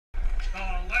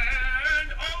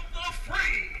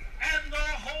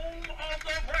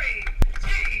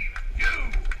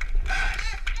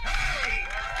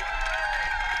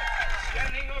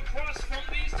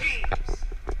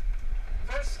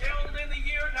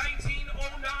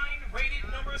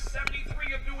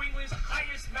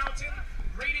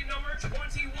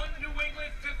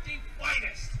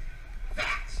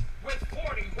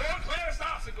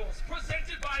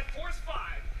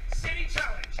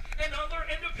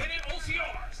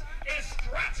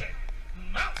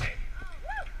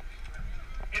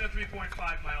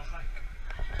3.5-mile hike.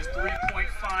 It's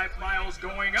 3.5 miles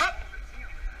going up,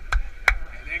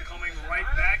 and then coming right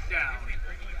back down.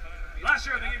 Last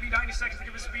year, they gave me 90 seconds to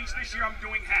give a speech. This year, I'm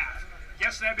doing half.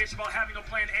 Yesterday, I bitched about having a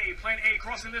plan A. Plan A,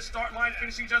 crossing this start line,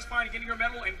 finishing just fine, getting your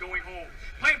medal, and going home.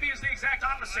 Plan B is the exact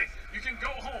opposite. You can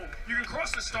go home, you can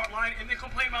cross the start line, and then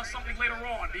complain about something later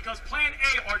on, because Plan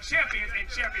A are champions, and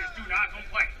champions do not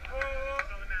complain.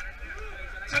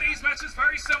 Today's match is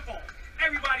very simple.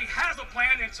 Everybody has a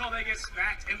plan until they get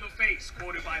smacked in the face,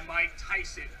 quoted by Mike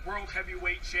Tyson, world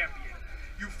heavyweight champion.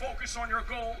 You focus on your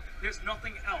goal, there's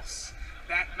nothing else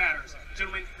that matters.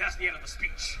 Gentlemen, that's the end of the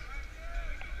speech.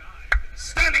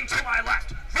 Standing to my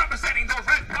left, representing the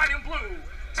red, white, and blue,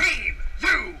 Team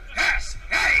USA.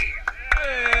 Hey.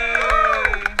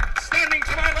 Standing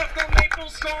to my left, the Maple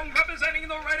Strong, representing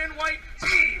the red and white,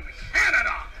 Team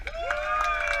Canada.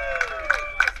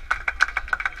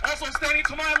 Also standing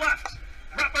to my left,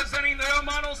 representing the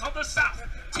Hermanos of the South,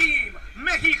 Team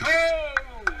Mexico.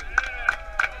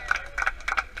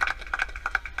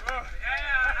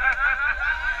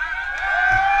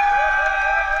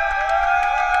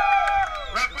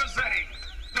 Representing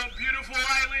the beautiful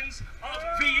islands of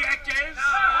Vieques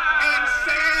and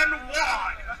San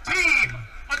Juan, Team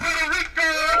Puerto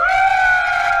Rico.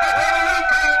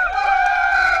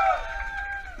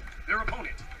 Their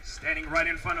opponent, standing right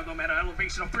in front of them at an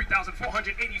elevation of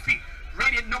 3,480 feet,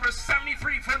 rated number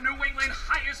 73 for New England,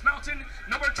 highest mountain,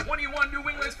 number 21, New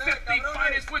England's 50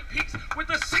 finest with peaks, with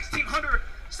a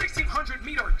 1,600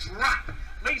 meter drop.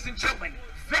 Ladies and gentlemen,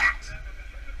 that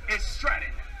is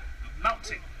Stratton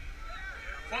Mountain.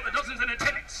 For the dozens in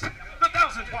attendance, the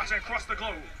thousands watching across the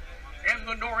globe, and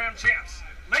the Noram champs.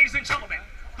 Ladies and gentlemen,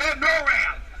 the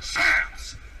Noram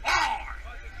champs are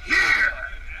here.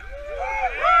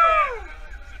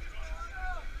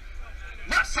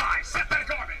 Left side, set that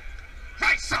Garmin.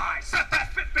 Right side, set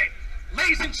that Fitbit.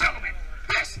 Ladies and gentlemen,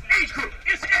 this age group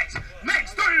is it.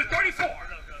 Men's 30 to 34.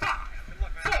 5,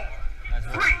 4,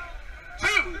 3, 2,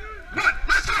 1,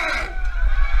 let's go!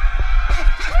 The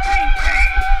 15K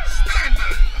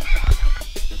standard.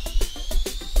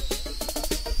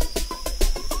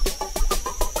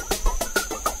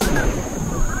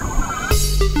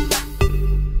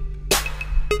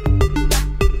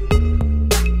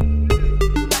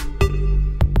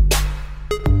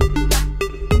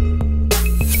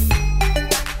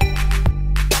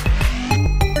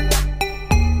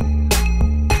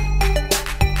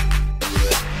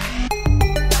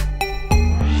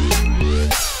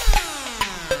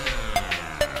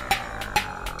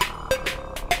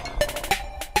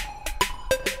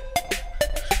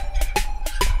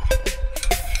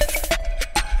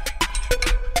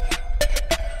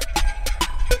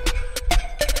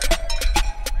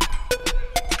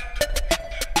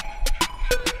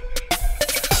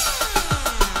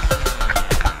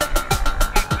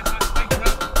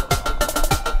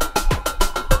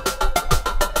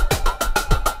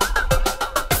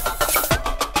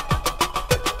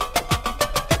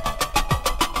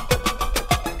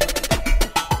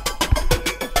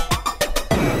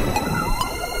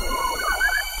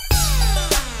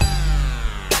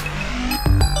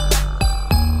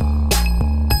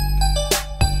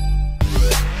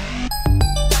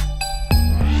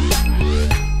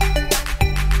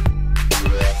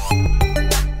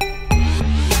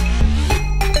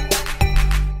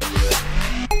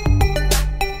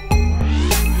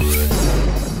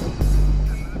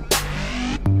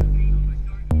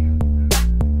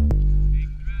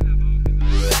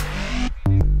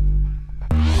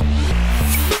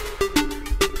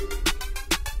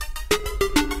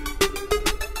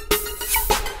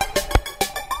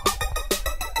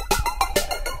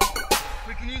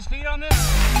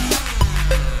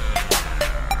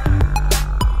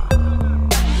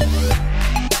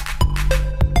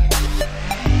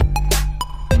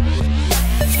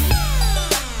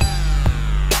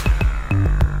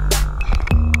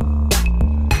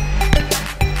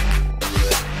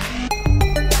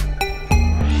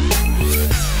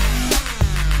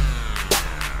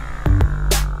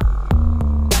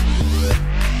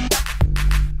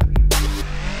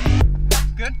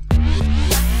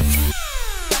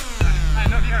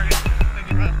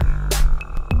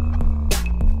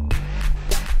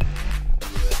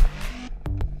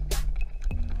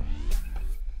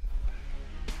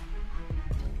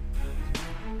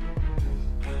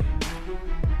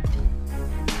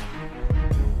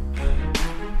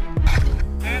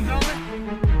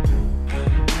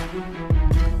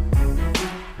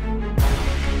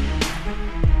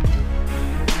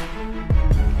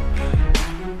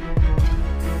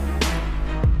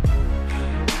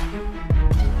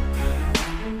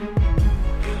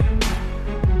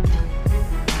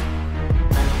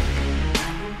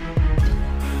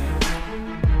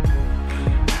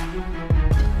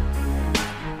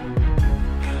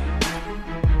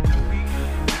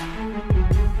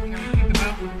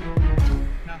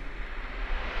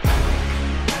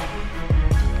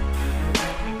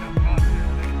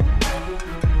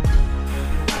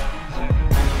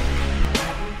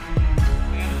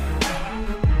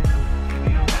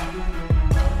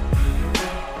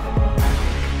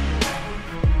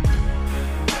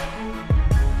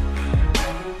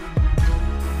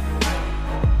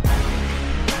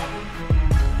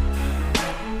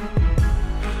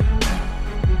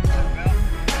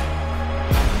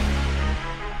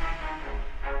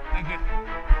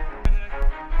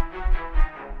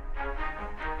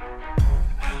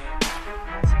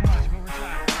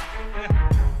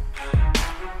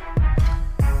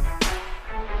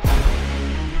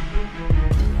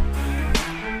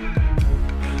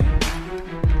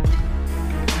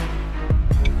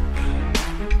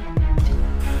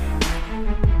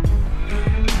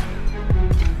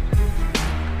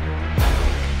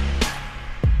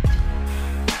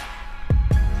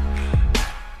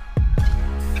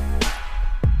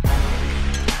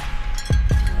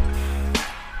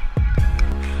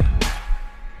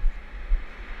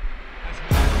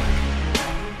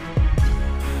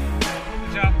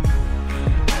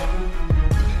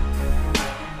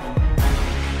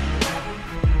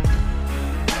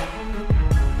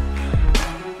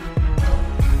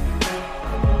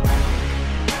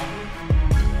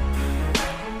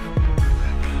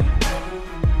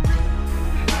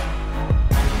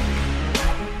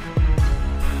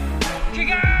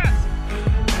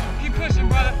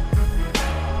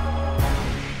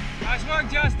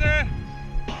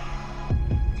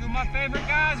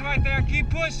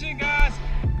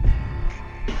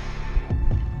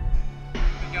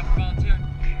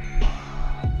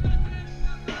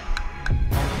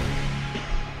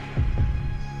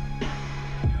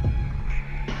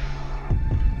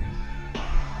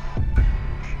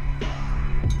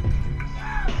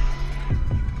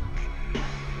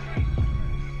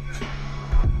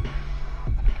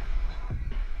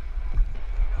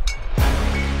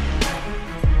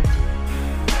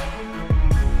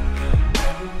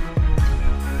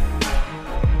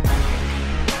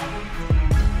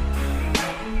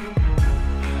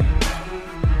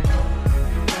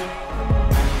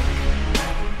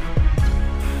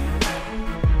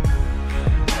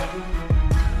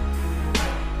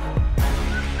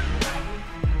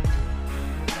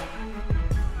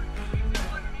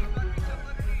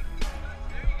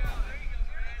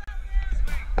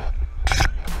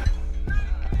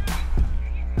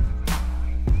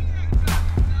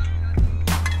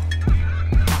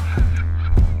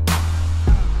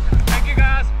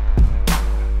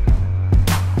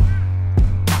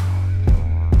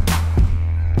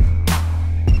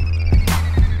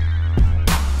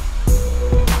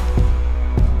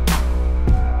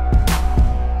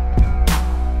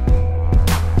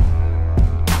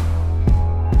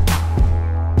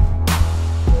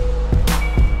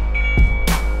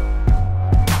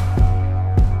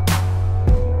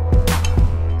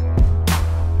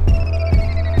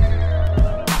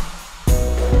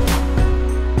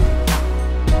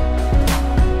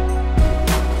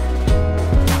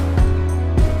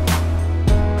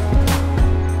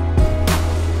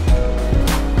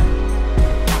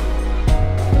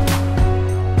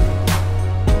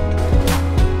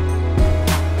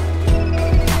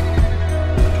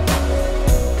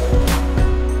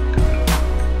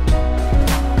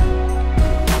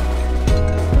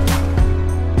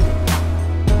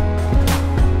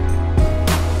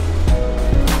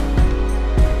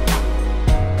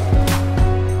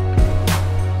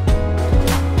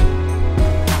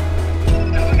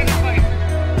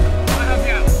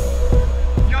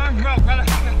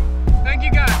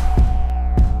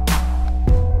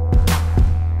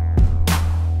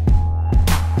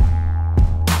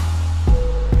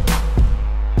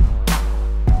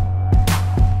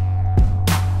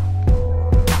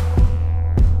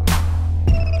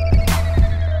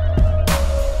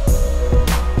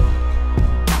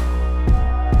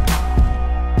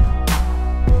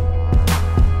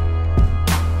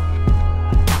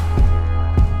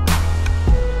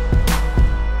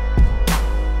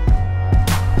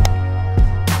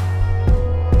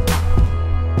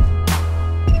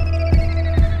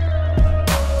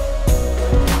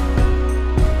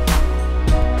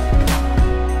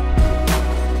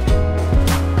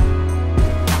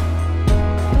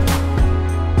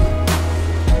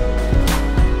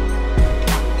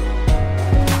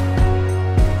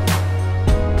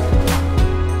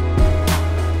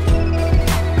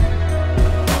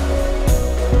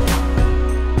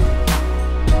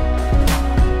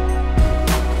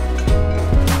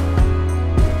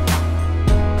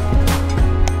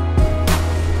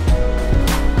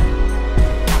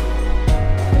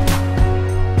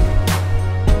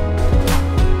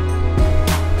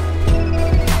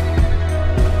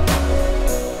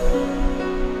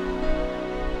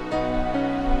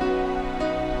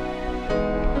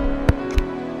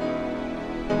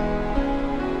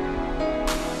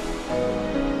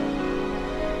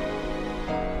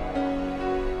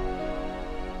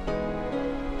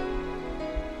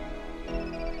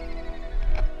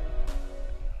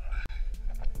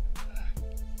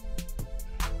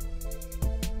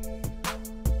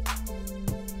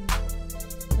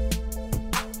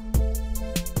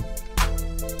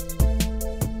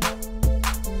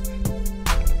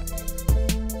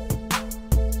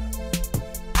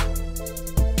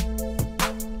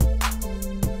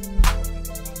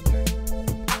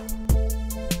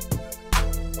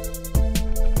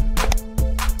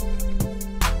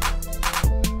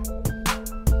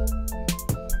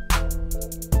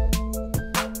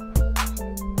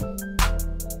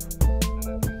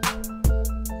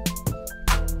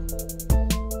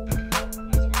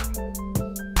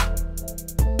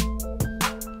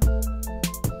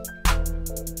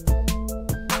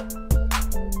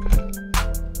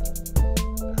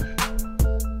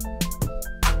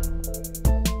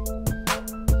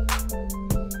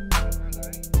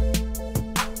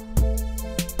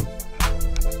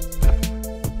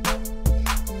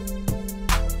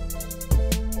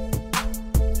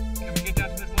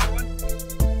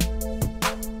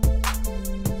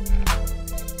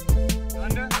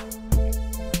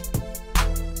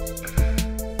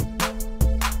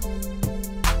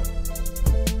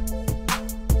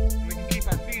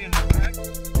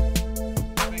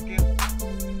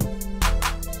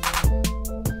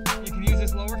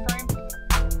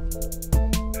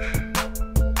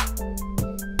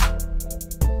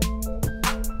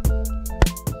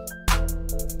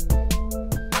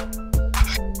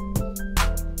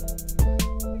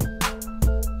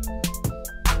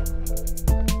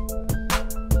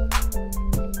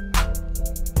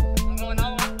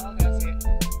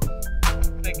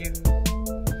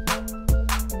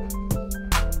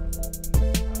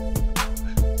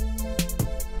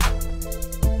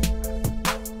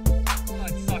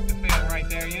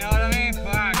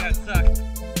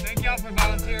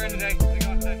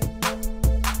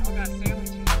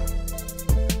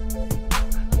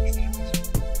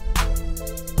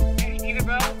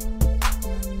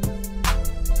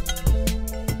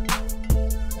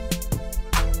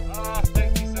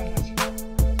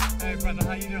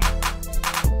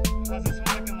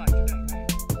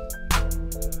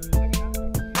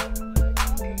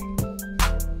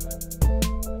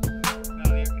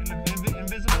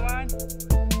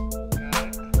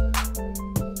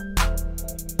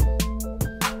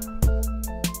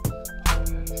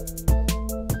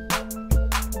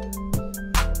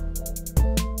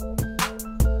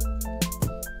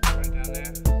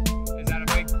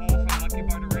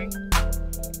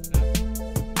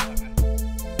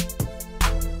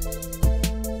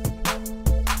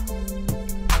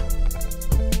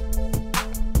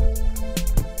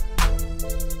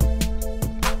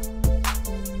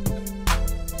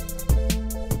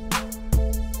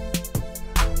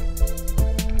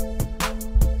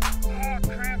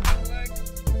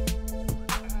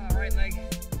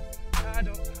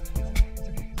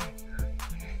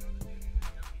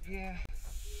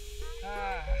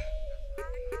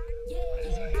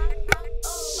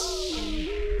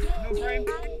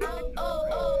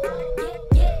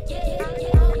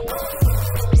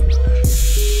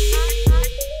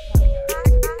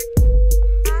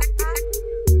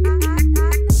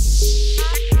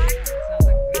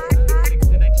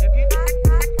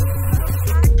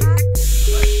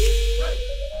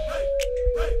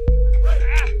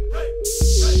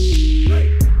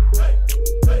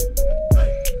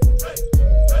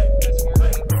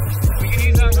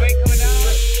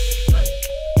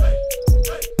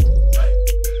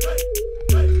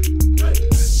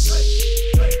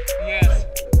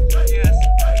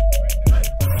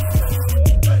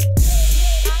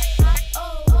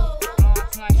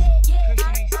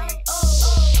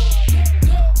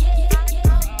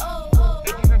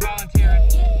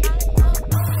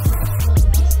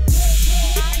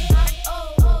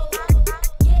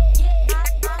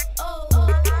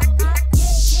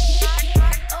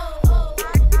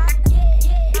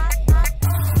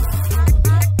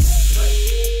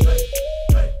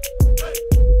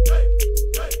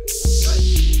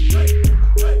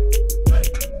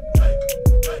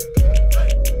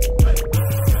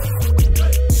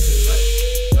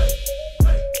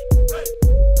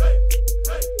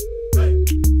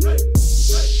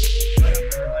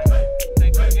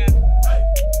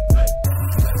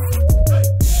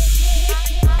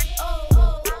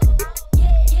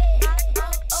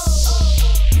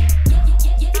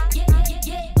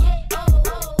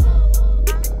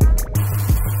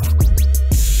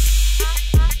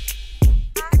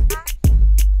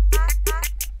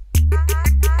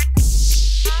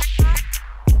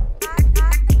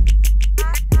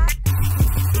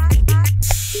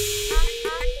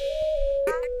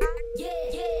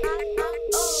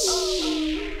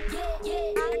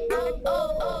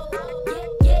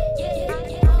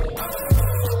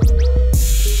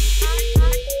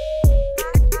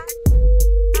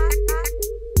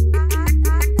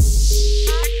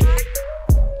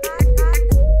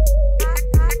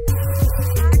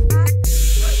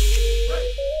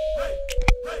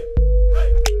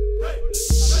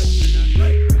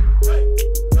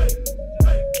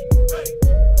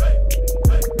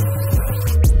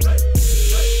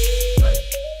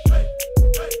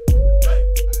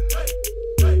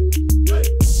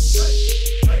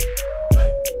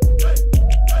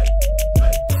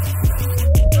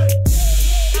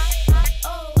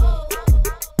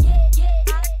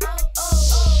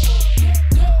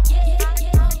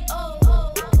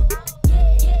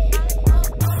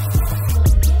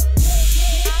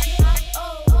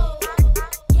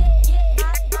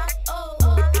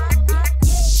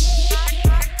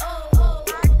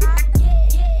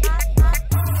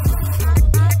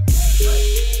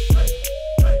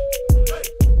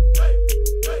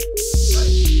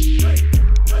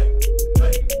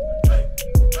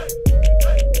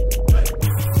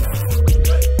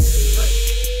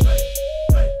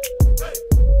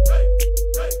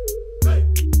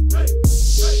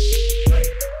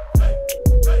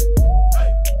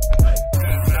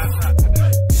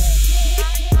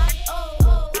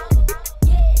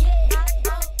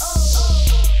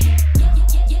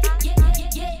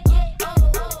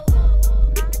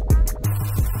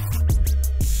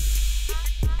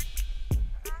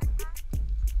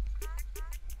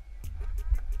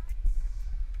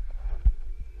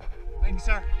 Thank you,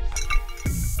 sir.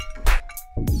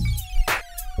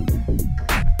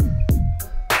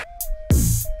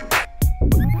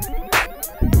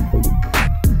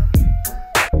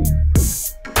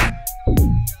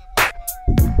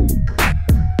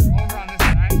 Over on this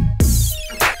side.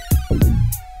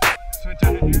 Switch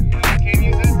under here. You can't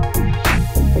use this.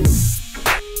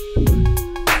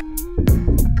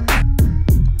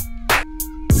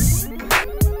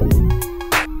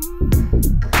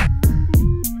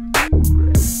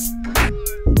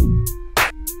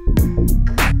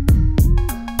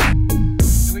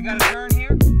 We got a turn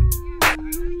here.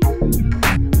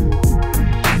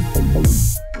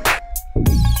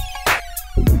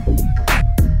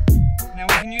 Now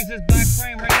we can use this black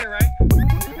frame right here, right?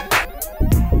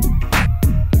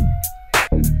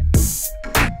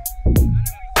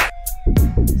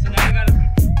 So now we gotta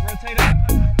rotate up.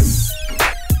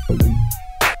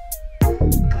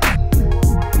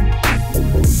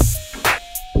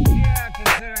 Yeah,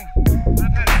 considering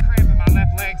I've had a cramp in my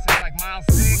left leg since like mile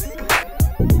 6.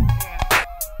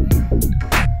 Yeah.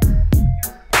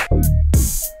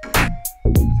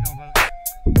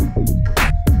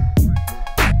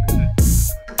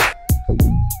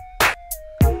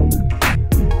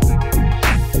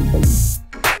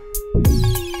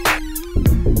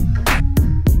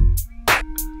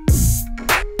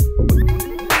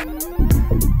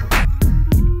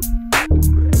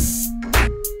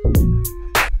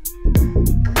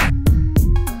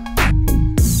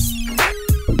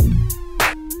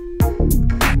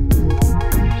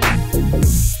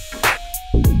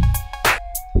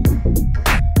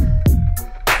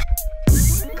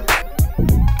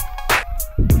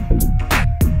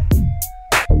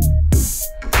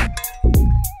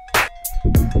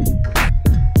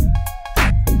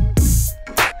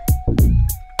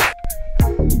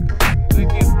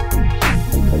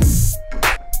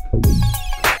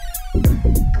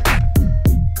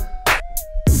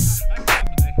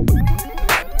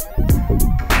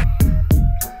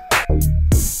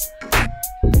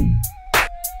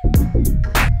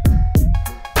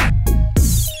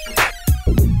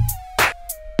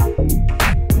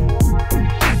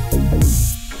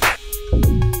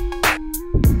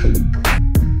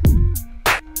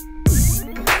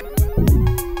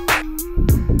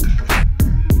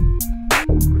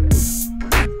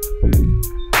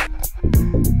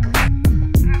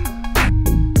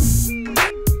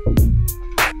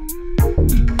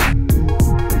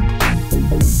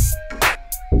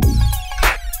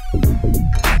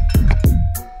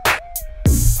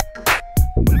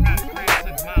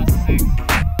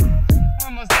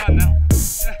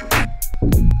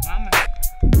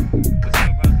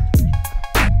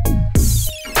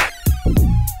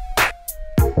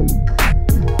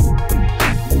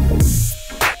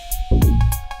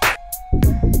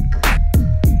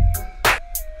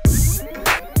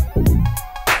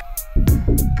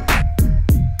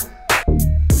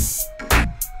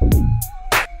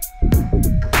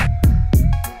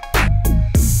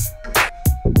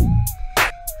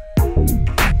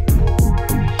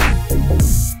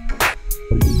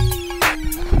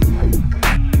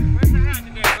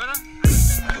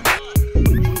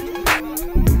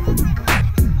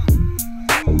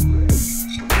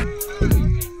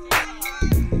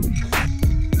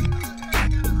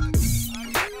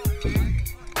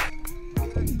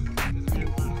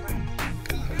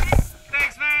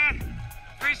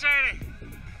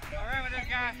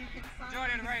 enjoyed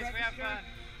the race. We have fun.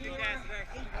 Kick ass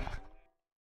today.